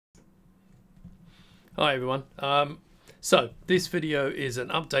Hi everyone. So this video is an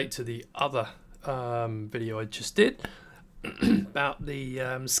update to the other video I just did about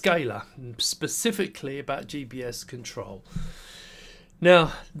the scaler, specifically about GBS Control.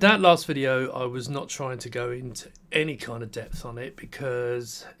 Now, that last video I was not trying to go into any kind of depth on it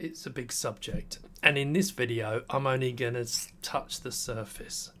because it's a big subject, and in this video I'm only going to touch the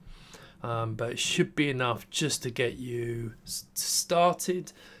surface. But it should be enough just to get you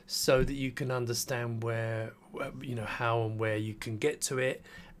started so that you can understand where, how and where you can get to it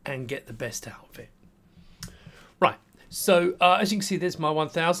and get the best out of it. Right, so as you can see, there's my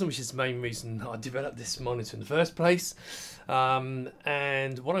 1000, which is the main reason I developed this monitor in the first place.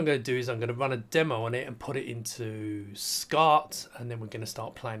 And what I'm going to do is I'm going to run a demo on it and put it into SCART, and then we're going to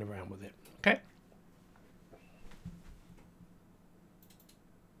start playing around with it. Okay.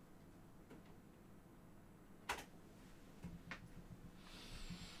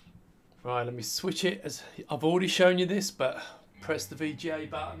 Right, let me switch it. As I've already shown you this, but press the VGA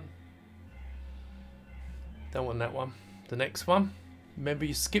button. Don't want that one. The next one. Remember,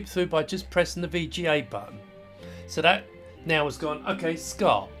 you skip through by just pressing the VGA button. So that now has gone, okay,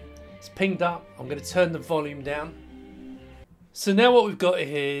 SCART. It's pinged up. I'm going to turn the volume down. So now what we've got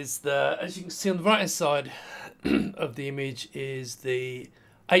here is as you can see on the right hand side of the image is the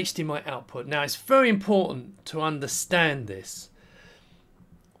HDMI output. Now it's very important to understand this.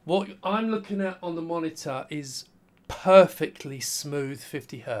 What I'm looking at on the monitor is perfectly smooth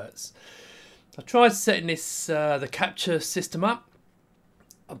 50 Hertz. I tried setting this the capture system up,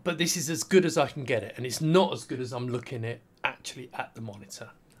 but this is as good as I can get it, and it's not as good as I'm looking at actually at the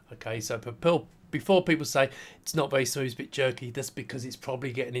monitor. Okay, so before people say it's not very smooth, it's a bit jerky, that's because it's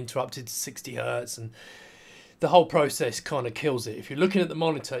probably getting interrupted to 60 Hertz, and the whole process kind of kills it. If you're looking at the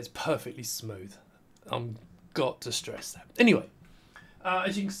monitor, it's perfectly smooth. I've got to stress that. Anyway.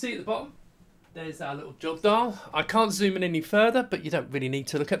 As you can see at the bottom, there's our little jog dial. I can't zoom in any further, but you don't really need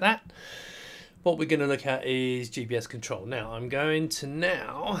to look at that. What we're going to look at is GBS Control. Now, I'm going to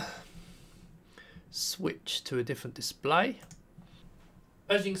now switch to a different display.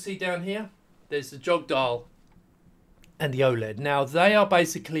 As you can see down here, there's the jog dial and the OLED. Now, they are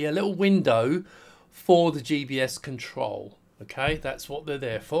basically a little window for the GBS Control. Okay, that's what they're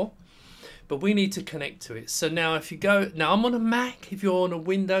there for. But we need to connect to it. So now if you go, now I'm on a Mac, if you're on a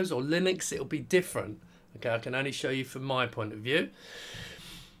Windows or Linux, it'll be different. Okay, I can only show you from my point of view.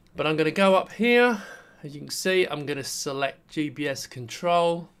 But I'm going to go up here. As you can see, I'm going to select GBS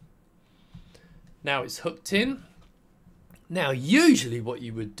Control. Now it's hooked in. Now usually what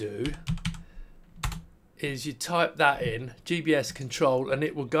you would do is you type that in, GBS Control, and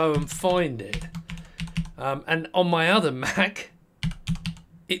it will go and find it. And on my other Mac,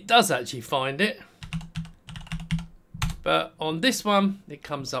 it does actually find it, but on this one it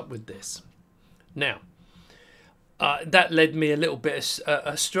comes up with this. Now that led me a little bit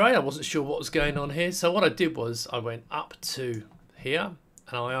astray. I wasn't sure what was going on here, so what I did was I went up to here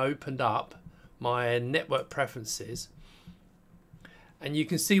and I opened up my network preferences, and you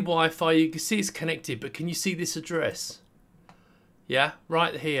can see Wi-Fi. You can see it's connected, but can you see this address? Yeah,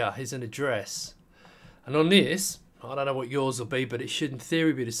 right here is an address, and on this, I don't know what yours will be, but it should in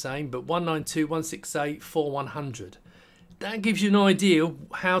theory be the same, but 192.168.4.100. That gives you an idea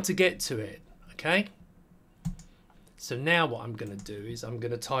how to get to it, okay? So now what I'm going to do is I'm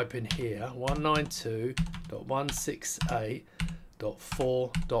going to type in here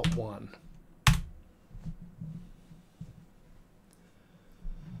 192.168.4.1.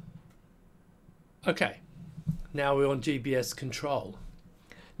 Okay, now we're on GBS Control.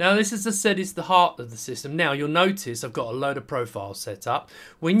 Now this, as I said, is the heart of the system. Now you'll notice I've got a load of profiles set up.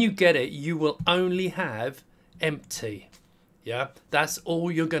 When you get it, you will only have empty. Yeah, that's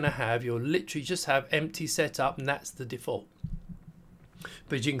all you're going to have. You'll literally just have empty set up, and that's the default.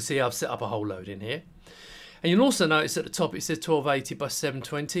 But as you can see, I've set up a whole load in here. And you'll also notice at the top it says 1280 by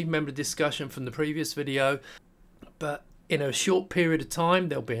 720. Remember the discussion from the previous video. But in a short period of time,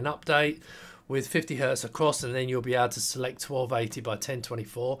 there'll be an update with 50 Hertz across, and then you'll be able to select 1280 by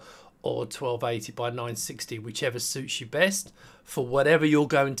 1024 or 1280 by 960, whichever suits you best for whatever you're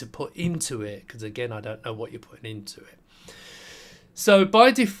going to put into it, because again, I don't know what you're putting into it. So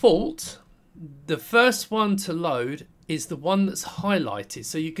by default, the first one to load is the one that's highlighted.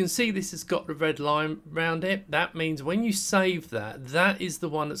 So you can see this has got the red line around it. That means when you save that, that is the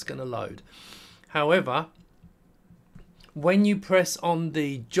one that's going to load. However, when you press on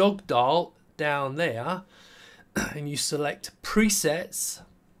the jog dial down there and you select presets,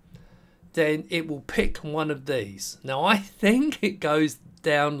 then it will pick one of these. Now I think it goes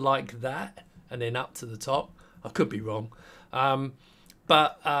down like that and then up to the top. I could be wrong,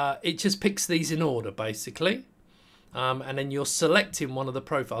 but it just picks these in order basically. And then you're selecting one of the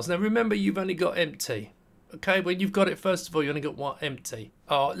profiles. Now remember, you've only got empty. Okay, when you've got it, first of all, you only got one empty.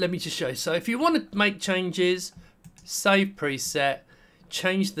 Oh, let me just show you. So if you want to make changes, save preset,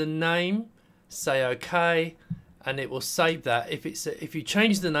 change the name, say OK, and it will save that. If you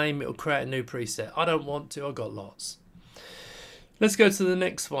change the name, it will create a new preset. I don't want to, I've got lots. Let's go to the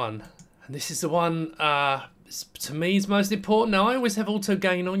next one. And this is the one, to me, is most important. Now, I always have auto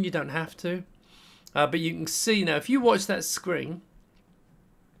gain on, you don't have to. But you can see now, if you watch that screen,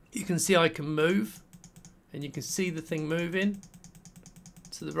 you can see I can move. And you can see the thing moving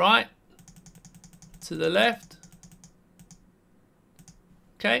to the right, to the left.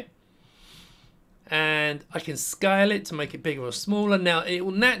 Okay. And I can scale it to make it bigger or smaller. Now it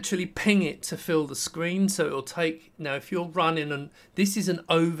will naturally ping it to fill the screen. So it will take, now if you're running, and this is an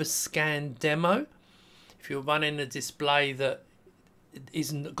overscan demo. If you're running a display that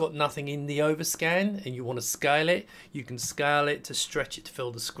isn't got nothing in the overscan and you want to scale it, you can scale it to stretch it to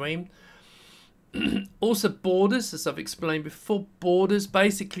fill the screen. Also borders, as I've explained before, borders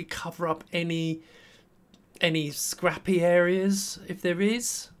basically cover up any scrappy areas if there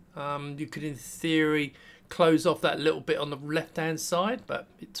is. You could in theory close off that little bit on the left hand side, but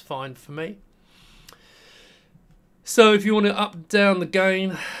it's fine for me. So if you want to up down the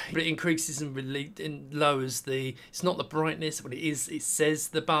gain, it increases and lowers the, it's not the brightness, but it says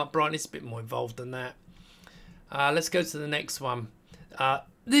the brightness, a bit more involved than that. Let's go to the next one.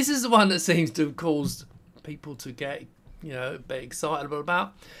 This is the one that seems to have caused people to get, a bit excitable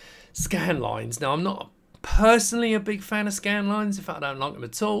about. Scan lines. Now, I'm not personally a big fan of scan lines. In fact, I don't like them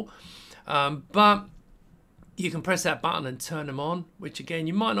at all. But you can press that button and turn them on, which again,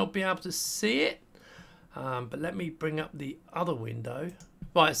 you might not be able to see it. But let me bring up the other window.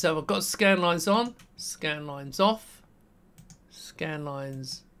 Right, so I've got scan lines on, scan lines off, scan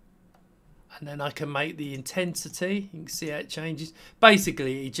lines, and then I can make the intensity. You can see how it changes.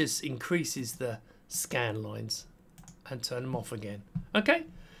 Basically, it just increases the scan lines and turn them off again. Okay.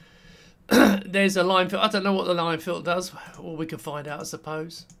 There's a line filter. I don't know what the line filter does. Or we can find out, I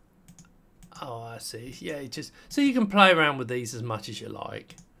suppose. Oh, I see. Yeah, it just, so you can play around with these as much as you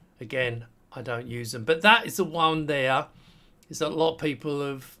like. Again, I don't use them, but that is the one there. Is a lot of people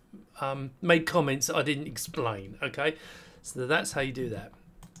have made comments I didn't explain. Okay, so that's how you do that.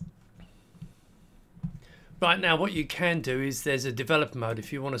 Right, now what you can do is there's a developer mode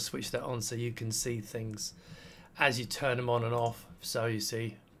if you want to switch that on so you can see things as you turn them on and off. So you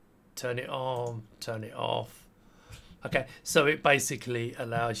see, turn it on, turn it off. Okay, so it basically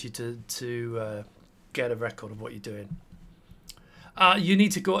allows you to get a record of what you're doing. You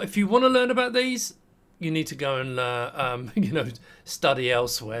need to go, if you want to learn about these, you need to go and study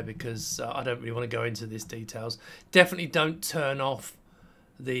elsewhere, because I don't really want to go into these details. Definitely don't turn off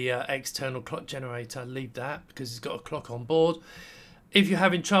the external clock generator. Leave that, because it's got a clock on board. If you're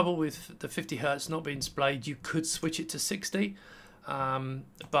having trouble with the 50 Hertz not being displayed, you could switch it to 60,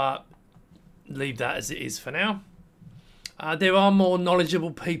 but leave that as it is for now. There are more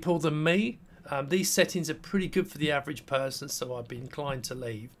knowledgeable people than me. These settings are pretty good for the average person, so I'd be inclined to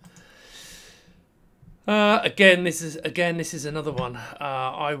leave. Again, this is another one.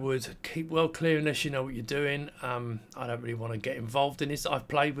 I would keep well clear unless you know what you're doing. I don't really want to get involved in this. I've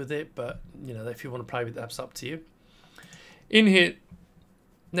played with it, but if you want to play with it, that's up to you. In here,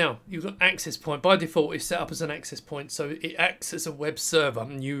 now you've got access point. By default, it's set up as an access point, so it acts as a web server,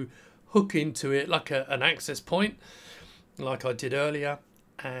 and you hook into it like an access point, like I did earlier,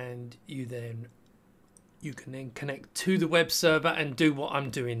 and you can then connect to the web server and do what I'm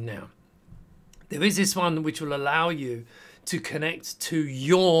doing now. There is this one which will allow you to connect to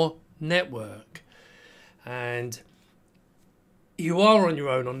your network, and you are on your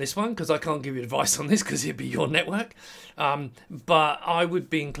own on this one, because I can't give you advice on this because it'd be your network, but I would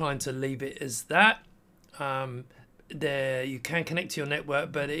be inclined to leave it as that. There you can connect to your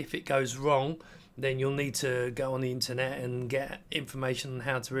network, but if it goes wrong, then you'll need to go on the internet and get information on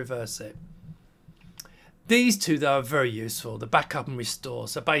how to reverse it. These two, though, are very useful, the backup and restore.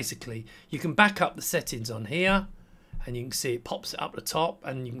 So basically, you can back up the settings on here, and you can see it pops it up the top,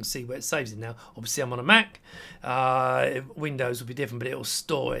 and you can see where it saves it now. Obviously, I'm on a Mac. Windows will be different, but it will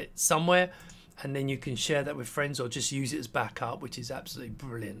store it somewhere, and then you can share that with friends or just use it as backup, which is absolutely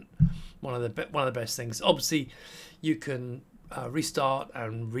brilliant. One of the best things. Obviously, you can restart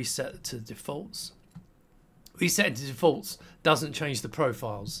and reset to defaults. Resetting to defaults doesn't change the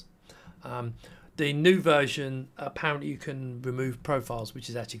profiles. The new version, apparently you can remove profiles, which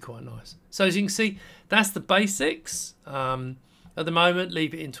is actually quite nice. So as you can see, that's the basics. At the moment,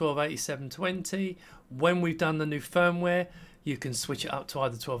 leave it in 1280-720. When we've done the new firmware, you can switch it up to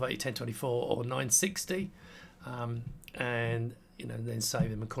either 1280, 1024 or 960, and then save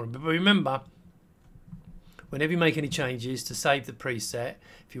them accordingly. But remember, whenever you make any changes, to save the preset,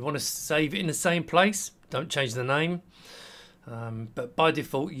 if you want to save it in the same place, don't change the name. But by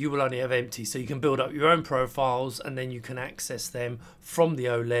default, you will only have empty, so you can build up your own profiles and then you can access them from the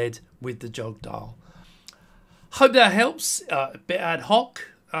OLED with the jog dial. Hope that helps. A bit ad hoc.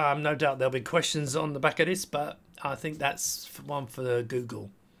 No doubt there'll be questions on the back of this, but I think that's one for Google.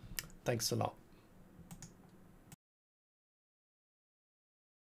 Thanks a lot.